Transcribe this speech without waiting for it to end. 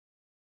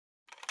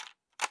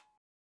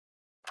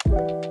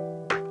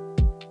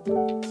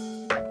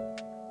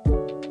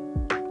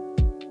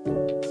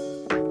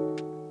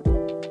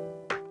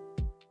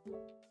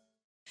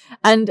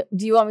And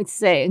do you want me to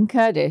say it in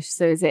Kurdish?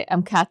 So is it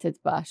Amkated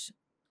Bash?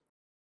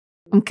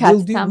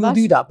 We'll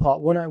do that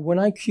part. When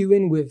I cue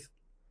in with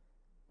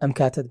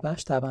Amkated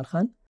Bash, Taban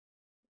Khan,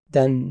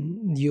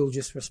 then you'll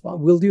just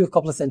respond. We'll do a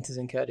couple of sentences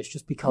in Kurdish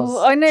just because.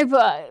 Oh, I know,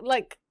 but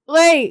like,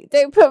 wait,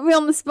 don't put me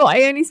on the spot.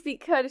 I only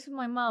speak Kurdish with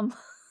my mum.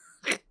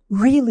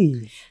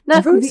 Really? No,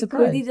 I'm very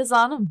surprised. Kurdi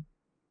Dazanam.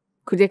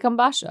 Kurdi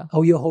Kambasha.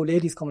 Oh, your whole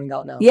lady's coming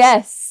out now.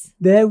 Yes.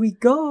 There we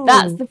go.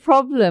 That's the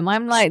problem.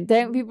 I'm like,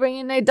 don't be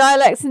bringing no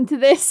dialects into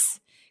this.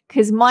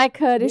 Because my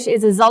Kurdish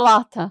is a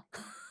Zalata.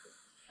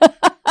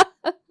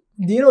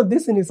 Do you know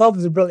this in itself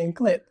is a brilliant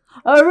clip?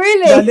 Oh,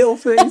 really? That little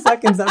 30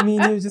 seconds that me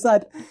and you just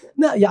had.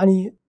 لا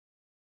يعني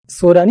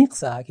سوراني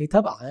قصاكي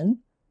طبعا.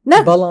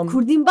 لا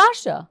كردين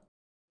باشا.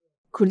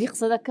 كردي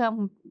قصة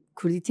دكام.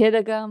 كردي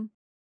تيدكام.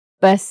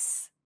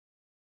 بس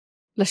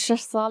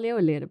للشش صالية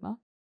ولا يربا.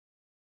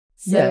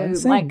 So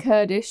my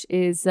Kurdish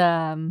is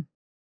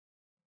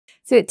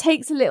so it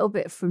takes a little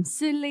bit from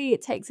Suli,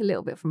 it takes a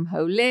little bit from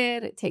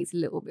Holir, it takes a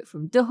little bit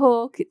from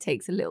Duhok, it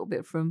takes a little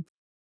bit from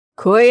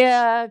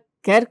Koya,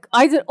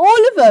 I did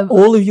all of them.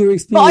 All of your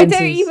experiences. But I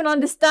don't even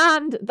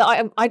understand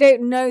that I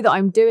don't know that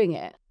I'm doing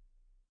it.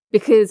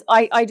 Because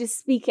I just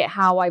speak it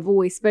how I've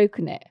always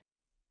spoken it.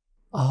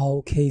 Oh,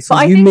 okay. So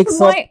but you mix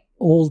up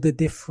all the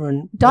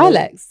different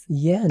dialects.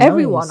 Yeah,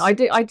 everyone.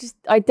 Nice.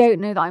 I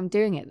don't know that I'm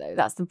doing it though.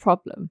 That's the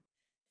problem.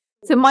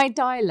 So my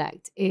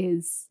dialect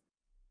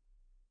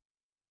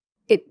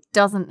it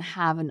doesn't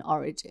have an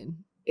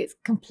origin. It's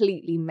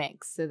completely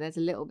mixed. So there's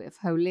a little bit of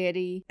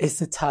Holeri. It's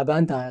the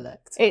Taban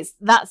dialect.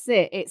 That's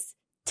it. It's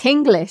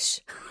Tinglish.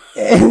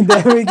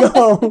 There we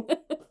go.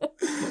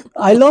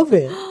 I love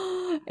it.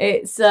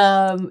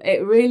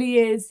 It really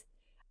is.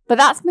 But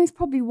that's most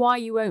probably why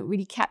you won't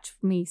really catch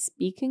me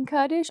speaking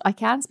Kurdish. I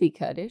can speak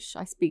Kurdish.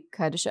 I speak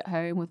Kurdish at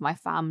home with my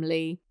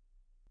family.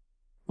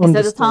 On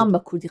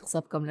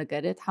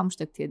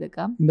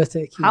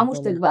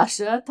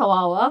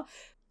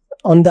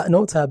that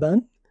note,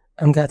 Taban,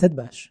 Amkated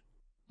Bash.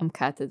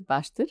 Amkated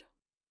Bashtir.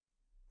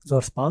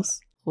 Zor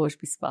spas. Hoş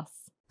bir spas.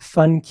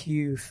 Thank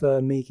you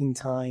for making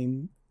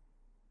time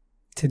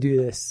to do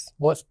this.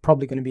 What's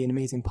probably going to be an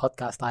amazing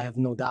podcast, I have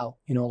no doubt,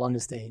 in all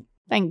honesty.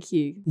 Thank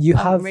you. You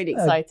have really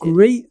excited. A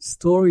great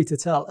story to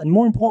tell. And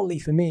more importantly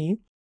for me,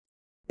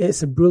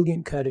 it's a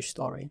brilliant Kurdish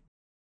story.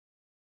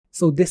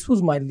 So this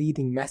was my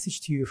leading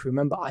message to you. If you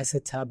remember, I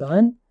said,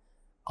 Taban,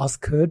 us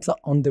Kurds are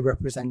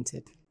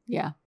underrepresented.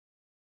 Yeah.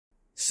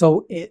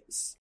 So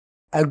it's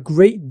a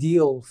great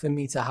deal for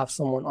me to have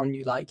someone on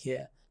you like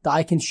here that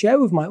I can share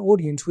with my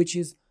audience, which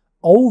is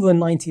over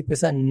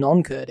 90%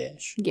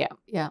 non-Kurdish. Yeah,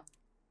 yeah.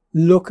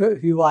 Look at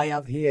who I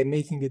have here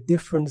making a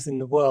difference in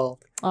the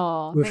world.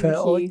 Oh, with thank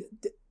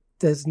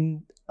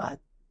you.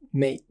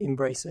 Mate,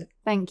 embrace it.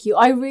 Thank you.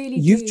 I really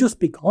You've just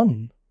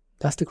begun.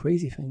 That's the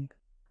crazy thing.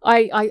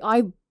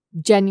 I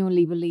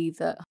genuinely believe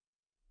that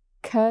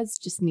Kurds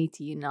just need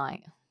to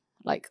unite.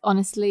 Like,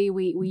 honestly,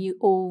 we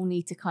all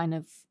need to kind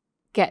of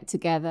get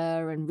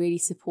together and really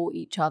support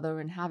each other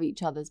and have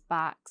each other's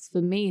backs.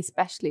 For me,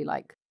 especially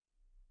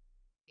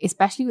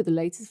with the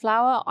Lotus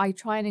Flower, I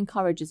try and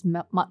encourage as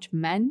much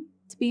men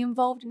to be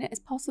involved in it as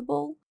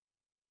possible.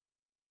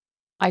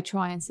 I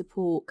try and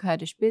support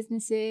Kurdish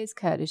businesses,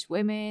 Kurdish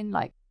women.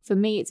 Like, for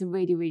me, it's a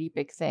really, really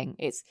big thing.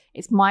 It's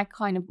my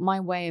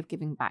way of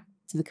giving back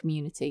to the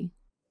community.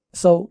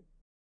 So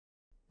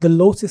the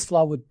Lotus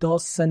Flower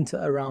does center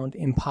around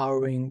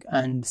empowering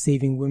and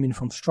saving women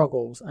from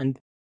struggles, and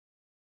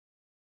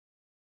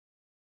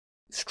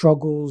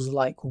struggles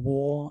like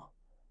war,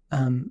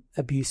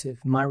 abusive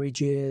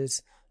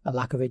marriages, a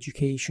lack of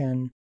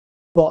education.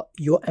 But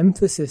your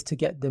emphasis to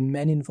get the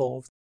men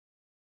involved,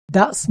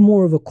 that's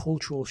more of a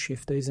cultural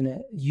shift, isn't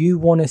it? You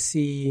want to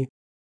see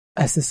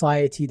a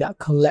society that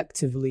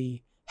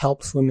collectively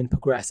helps women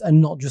progress and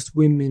not just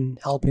women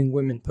helping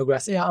women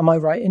progress. Yeah, am I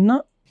right in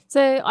that?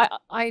 So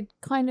I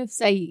kind of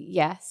say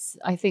yes.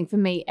 I think for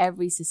me,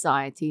 every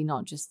society,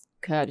 not just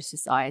Kurdish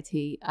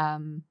society,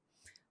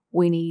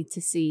 we need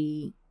to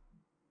see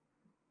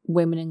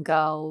women and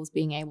girls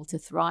being able to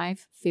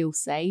thrive, feel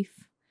safe,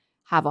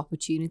 have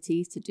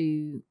opportunities to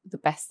do the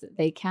best that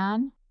they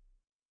can.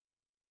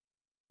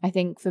 I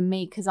think for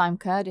me, because I'm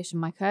Kurdish and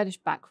my Kurdish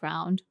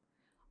background,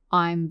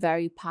 I'm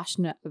very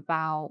passionate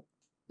about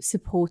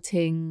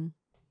supporting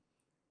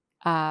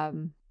my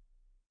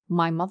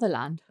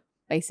motherland,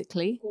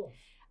 basically. Cool.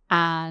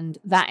 And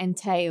that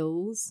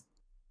entails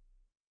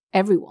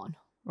everyone,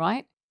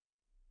 right?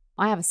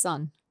 I have a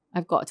son.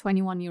 I've got a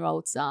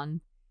 21-year-old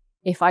son.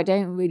 If I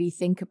don't really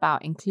think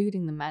about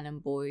including the men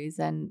and boys,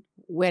 then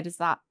where does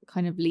that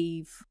kind of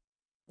leave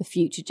the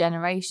future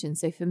generation?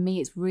 So for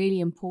me, it's really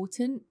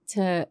important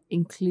to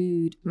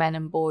include men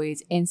and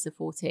boys in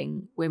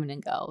supporting women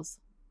and girls.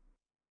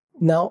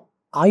 Now,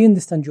 I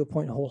understand your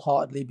point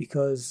wholeheartedly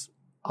because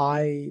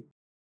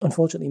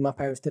unfortunately, my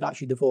parents did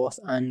actually divorce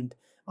and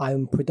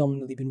I'm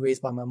predominantly been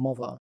raised by my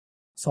mother.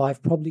 So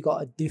I've probably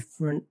got a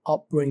different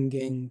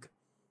upbringing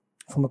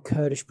from a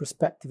Kurdish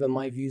perspective and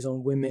my views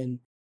on women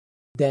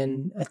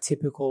than a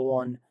typical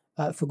one.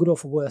 For good or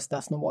for worse,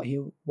 that's not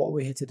what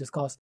we're here to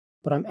discuss.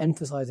 But I'm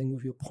emphasizing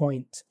with your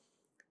point.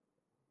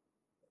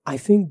 I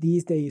think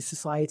these days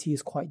society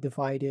is quite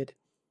divided.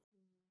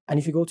 And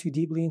if you go too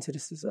deeply into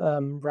this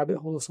rabbit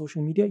hole of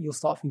social media, you'll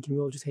start thinking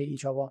we all just hate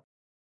each other.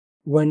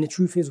 When the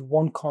truth is,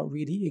 one can't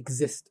really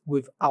exist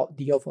without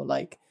the other,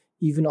 like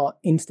even our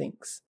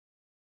instincts.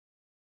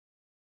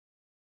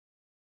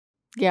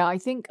 Yeah, I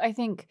think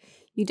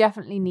you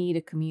definitely need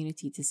a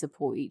community to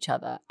support each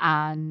other.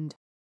 And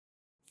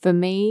for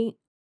me,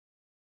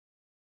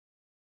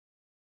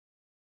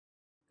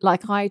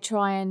 like, I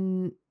try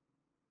and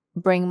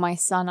bring my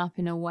son up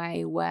in a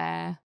way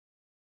where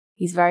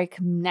he's very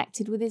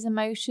connected with his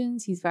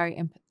emotions. He's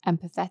very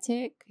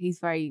empathetic. He's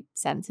very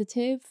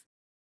sensitive.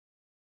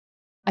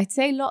 I'd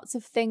say lots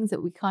of things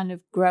that we kind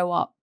of grow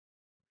up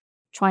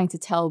trying to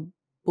tell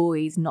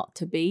boys not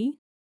to be.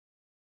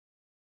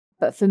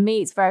 But for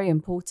me, it's very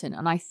important.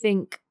 And I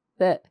think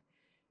that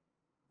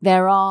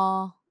there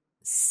are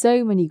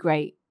so many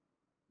great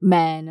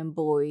men and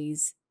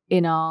boys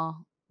in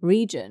our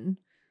region.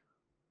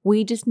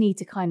 We just need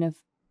to kind of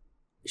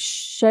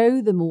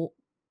show them or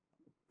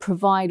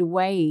provide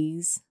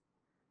ways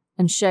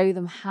and show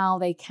them how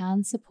they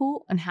can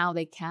support and how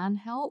they can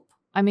help.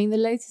 I mean, the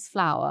Lotus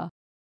Flower,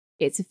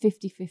 it's a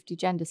 50-50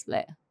 gender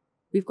split.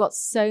 We've got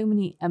so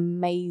many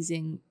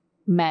amazing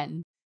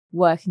men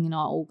working in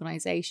our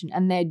organization,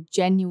 and they're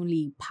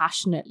genuinely,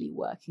 passionately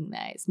working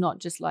there. It's not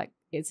just like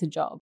it's a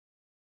job.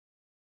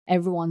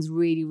 Everyone's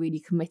really, really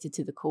committed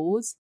to the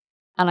cause.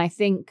 And I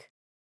think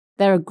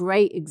they're a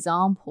great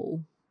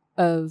example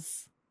of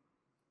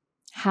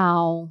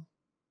how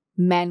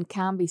men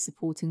can be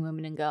supporting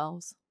women and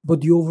girls.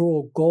 But the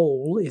overall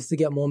goal is to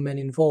get more men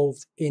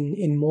involved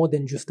in more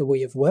than just a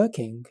way of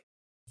working.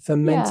 For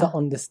men to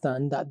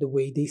understand that the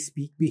way they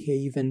speak,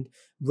 behave, and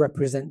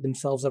represent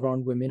themselves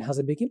around women has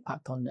a big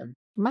impact on them.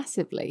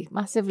 Massively,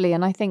 massively.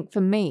 And I think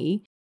for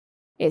me,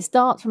 it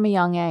starts from a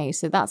young age.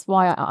 So that's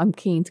why I'm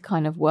keen to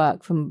kind of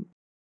work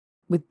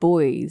with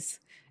boys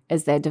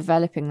as they're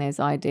developing those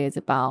ideas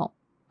about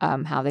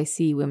how they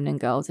see women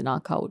and girls in our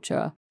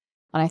culture.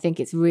 And I think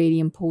it's really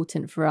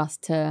important for us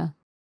to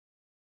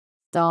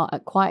start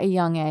at quite a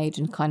young age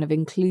and kind of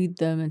include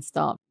them and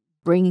start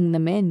bringing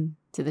them in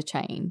to the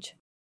change.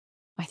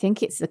 I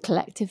think it's a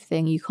collective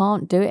thing. You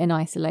can't do it in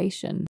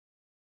isolation.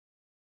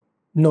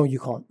 No, you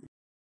can't.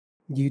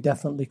 You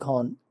definitely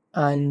can't.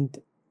 And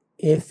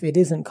if it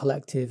isn't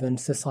collective and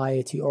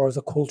society or as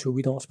a culture,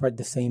 we don't spread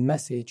the same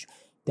message,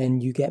 then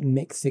you get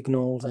mixed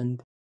signals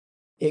and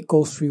it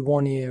goes through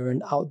one ear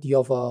and out the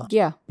other.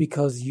 Yeah.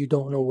 Because you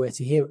don't know where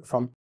to hear it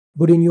from.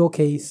 But in your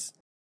case,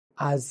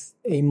 as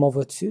a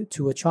mother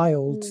to a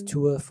child,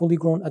 to a fully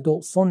grown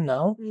adult son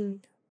now,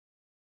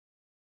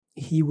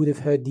 he would have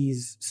heard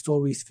these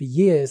stories for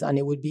years and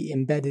it would be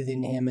embedded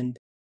in him, and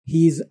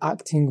he's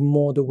acting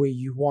more the way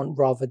you want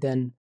rather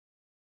than,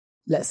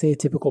 let's say, a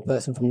typical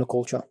person from the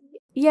culture.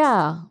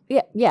 Yeah.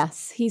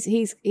 Yes.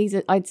 He's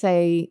I'd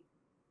say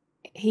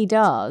he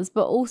does,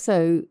 but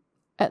also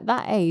at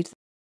that age,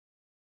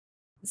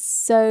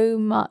 so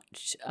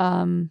much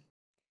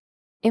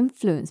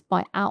influenced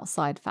by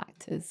outside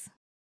factors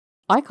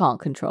I can't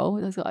control.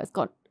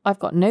 I've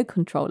got no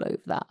control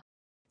over that.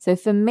 So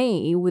for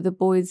me, with the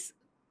boys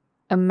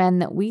and men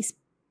that we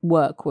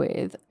work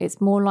with,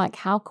 it's more like,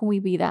 how can we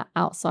be that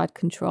outside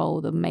control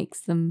that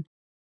makes them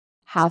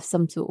have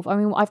some sort of, I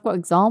mean, I've got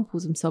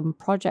examples of some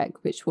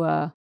projects which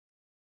were,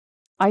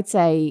 I'd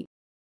say,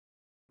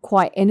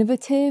 quite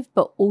innovative,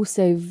 but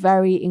also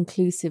very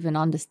inclusive and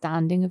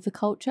understanding of the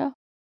culture.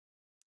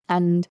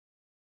 And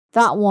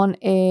that one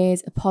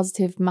is a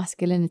positive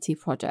masculinity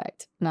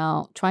project.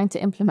 Now, trying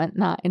to implement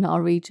that in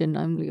our region,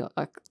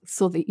 I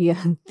saw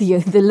the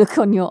look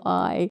on your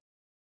eye.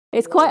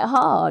 It's quite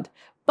hard,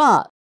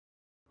 but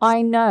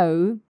I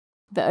know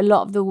that a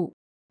lot of the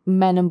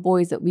men and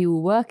boys that we were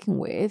working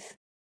with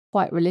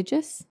quite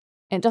religious.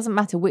 It doesn't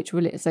matter which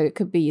religion. So it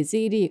could be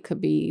Yazidi, it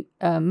could be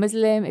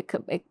Muslim, it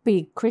could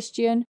be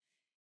Christian,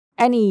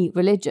 any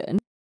religion,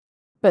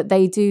 but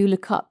they do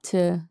look up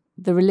to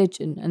the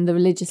religion and the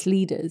religious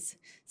leaders.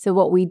 So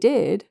what we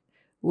did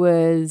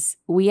was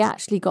we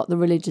actually got the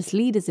religious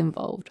leaders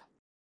involved.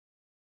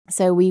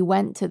 So we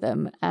went to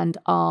them and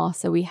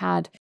asked. So we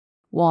had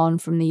one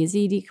from the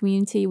Yazidi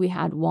community. We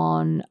had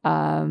one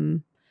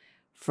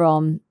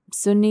from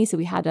Sunni. So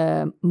we had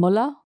a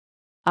mullah.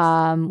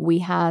 We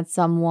had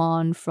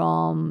someone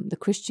from the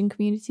Christian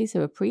community,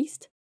 so a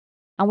priest.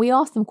 And we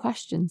asked them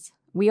questions.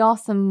 We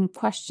asked them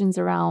questions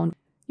around,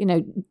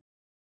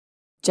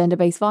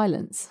 gender-based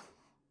violence.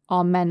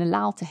 Are men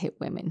allowed to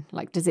hit women?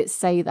 Like, does it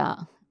say that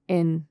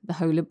in the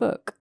Holy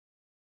Book?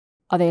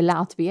 Are they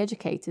allowed to be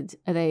educated?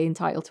 Are they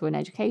entitled to an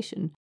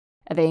education?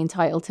 Are they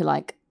entitled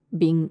to,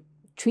 being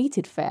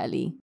treated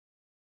fairly?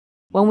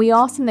 When we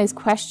asked them those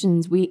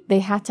questions, they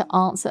had to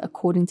answer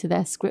according to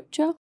their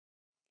scripture.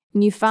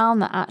 And you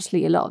found that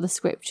actually a lot of the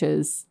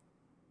scriptures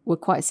were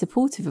quite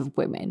supportive of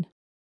women.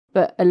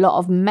 But a lot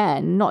of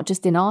men, not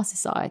just in our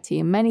society,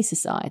 in many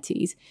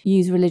societies,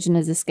 use religion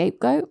as a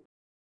scapegoat.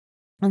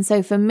 And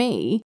so for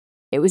me,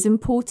 it was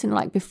important,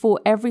 like before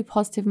every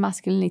positive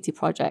masculinity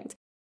project,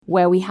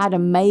 where we had a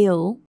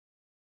male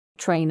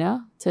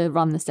trainer to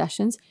run the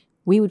sessions,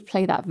 we would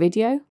play that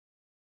video.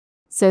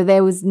 So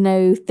there was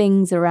no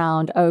things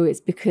around, oh,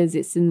 it's because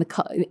it's in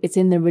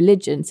the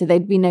religion. So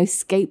there'd be no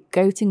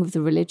scapegoating of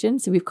the religion.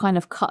 So we've kind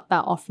of cut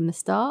that off from the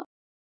start.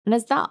 And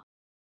as that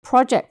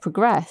project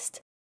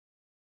progressed,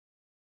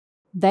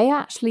 they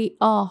actually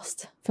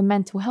asked for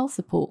mental health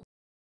support.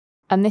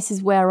 And this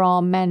is where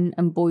our Men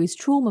and Boys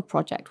Trauma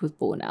Project was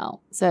born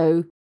out.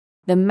 So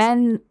the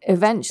men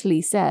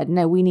eventually said,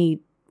 no, we need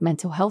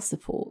mental health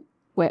support.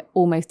 We're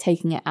almost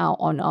taking it out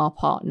on our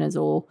partners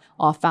or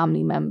our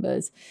family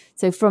members.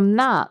 So from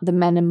that, the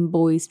Men and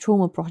Boys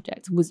Trauma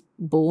Project was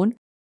born.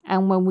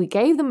 And when we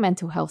gave them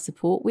mental health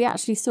support, we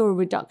actually saw a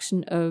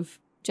reduction of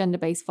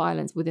gender-based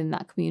violence within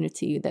that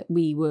community that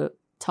we were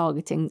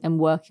targeting and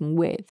working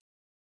with.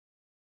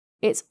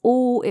 It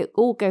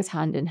all goes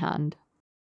hand in hand.